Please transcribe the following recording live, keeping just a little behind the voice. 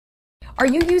Are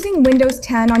you using Windows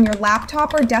 10 on your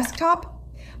laptop or desktop?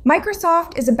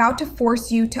 Microsoft is about to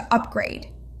force you to upgrade.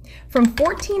 From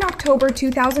 14 October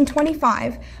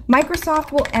 2025,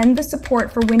 Microsoft will end the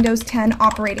support for Windows 10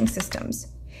 operating systems,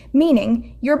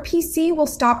 meaning your PC will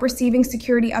stop receiving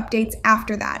security updates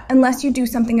after that unless you do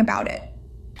something about it.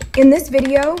 In this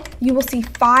video, you will see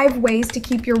 5 ways to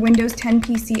keep your Windows 10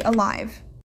 PC alive.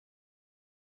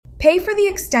 Pay for the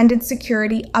Extended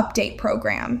Security Update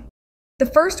program. The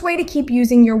first way to keep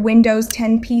using your Windows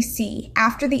 10 PC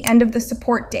after the end of the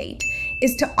support date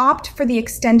is to opt for the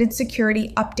Extended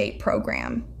Security Update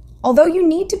program. Although you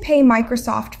need to pay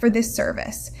Microsoft for this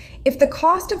service, if the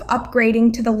cost of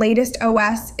upgrading to the latest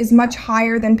OS is much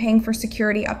higher than paying for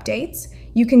security updates,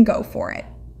 you can go for it.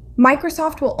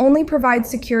 Microsoft will only provide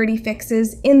security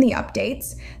fixes in the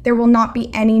updates. There will not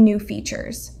be any new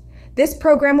features. This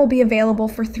program will be available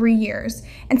for 3 years,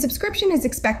 and subscription is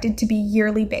expected to be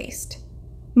yearly based.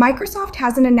 Microsoft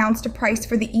hasn't announced a price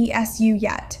for the ESU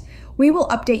yet. We will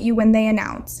update you when they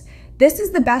announce. This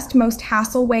is the best, most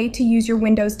hassle way to use your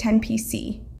Windows 10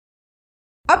 PC.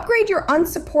 Upgrade your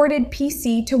unsupported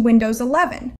PC to Windows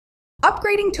 11.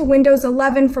 Upgrading to Windows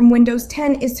 11 from Windows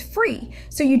 10 is free,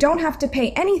 so you don't have to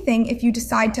pay anything if you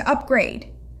decide to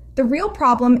upgrade. The real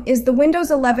problem is the Windows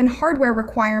 11 hardware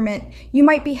requirement. You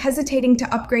might be hesitating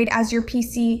to upgrade as your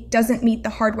PC doesn't meet the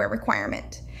hardware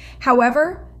requirement.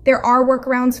 However, there are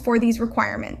workarounds for these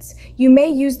requirements. You may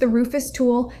use the Rufus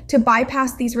tool to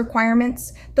bypass these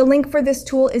requirements. The link for this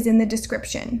tool is in the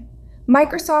description.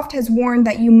 Microsoft has warned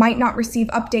that you might not receive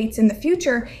updates in the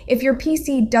future if your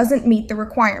PC doesn't meet the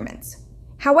requirements.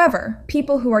 However,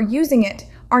 people who are using it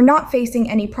are not facing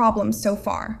any problems so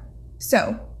far.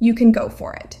 So, you can go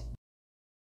for it.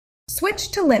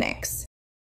 Switch to Linux.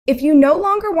 If you no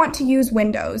longer want to use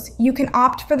Windows, you can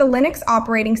opt for the Linux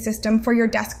operating system for your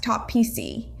desktop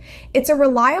PC. It's a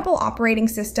reliable operating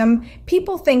system.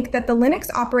 People think that the Linux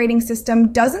operating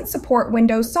system doesn't support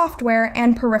Windows software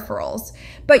and peripherals,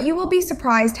 but you will be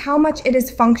surprised how much it is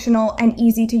functional and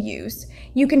easy to use.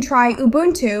 You can try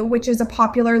Ubuntu, which is a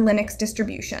popular Linux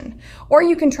distribution, or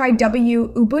you can try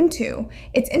Ubuntu.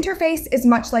 Its interface is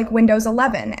much like Windows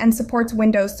 11 and supports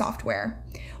Windows software.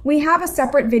 We have a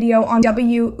separate video on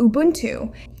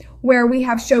Ubuntu where we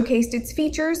have showcased its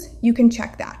features. You can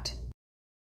check that.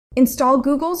 Install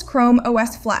Google's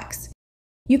ChromeOS Flex.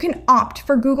 You can opt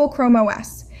for Google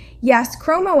ChromeOS. Yes,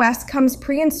 ChromeOS comes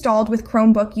pre-installed with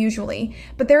Chromebook usually,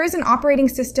 but there is an operating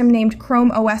system named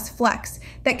ChromeOS Flex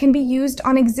that can be used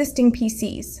on existing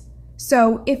PCs.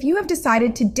 So, if you have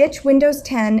decided to ditch Windows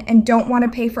 10 and don't want to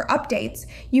pay for updates,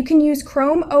 you can use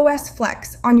ChromeOS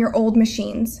Flex on your old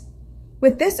machines.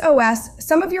 With this OS,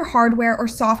 some of your hardware or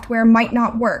software might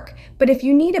not work, but if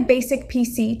you need a basic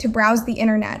PC to browse the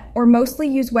internet or mostly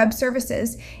use web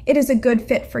services, it is a good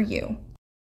fit for you.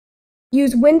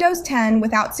 Use Windows 10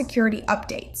 without security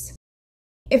updates.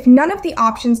 If none of the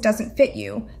options doesn't fit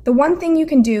you, the one thing you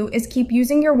can do is keep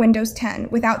using your Windows 10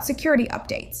 without security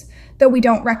updates, though we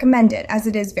don't recommend it as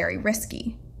it is very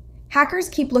risky. Hackers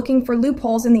keep looking for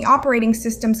loopholes in the operating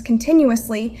systems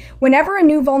continuously. Whenever a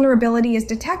new vulnerability is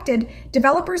detected,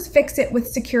 developers fix it with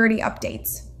security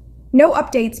updates. No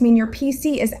updates mean your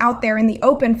PC is out there in the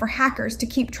open for hackers to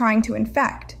keep trying to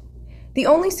infect. The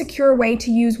only secure way to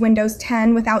use Windows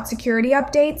 10 without security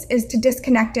updates is to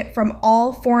disconnect it from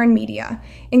all foreign media,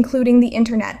 including the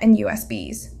internet and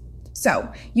USBs. So,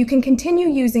 you can continue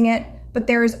using it, but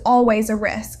there is always a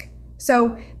risk.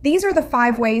 So, these are the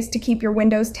 5 ways to keep your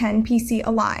Windows 10 PC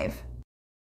alive.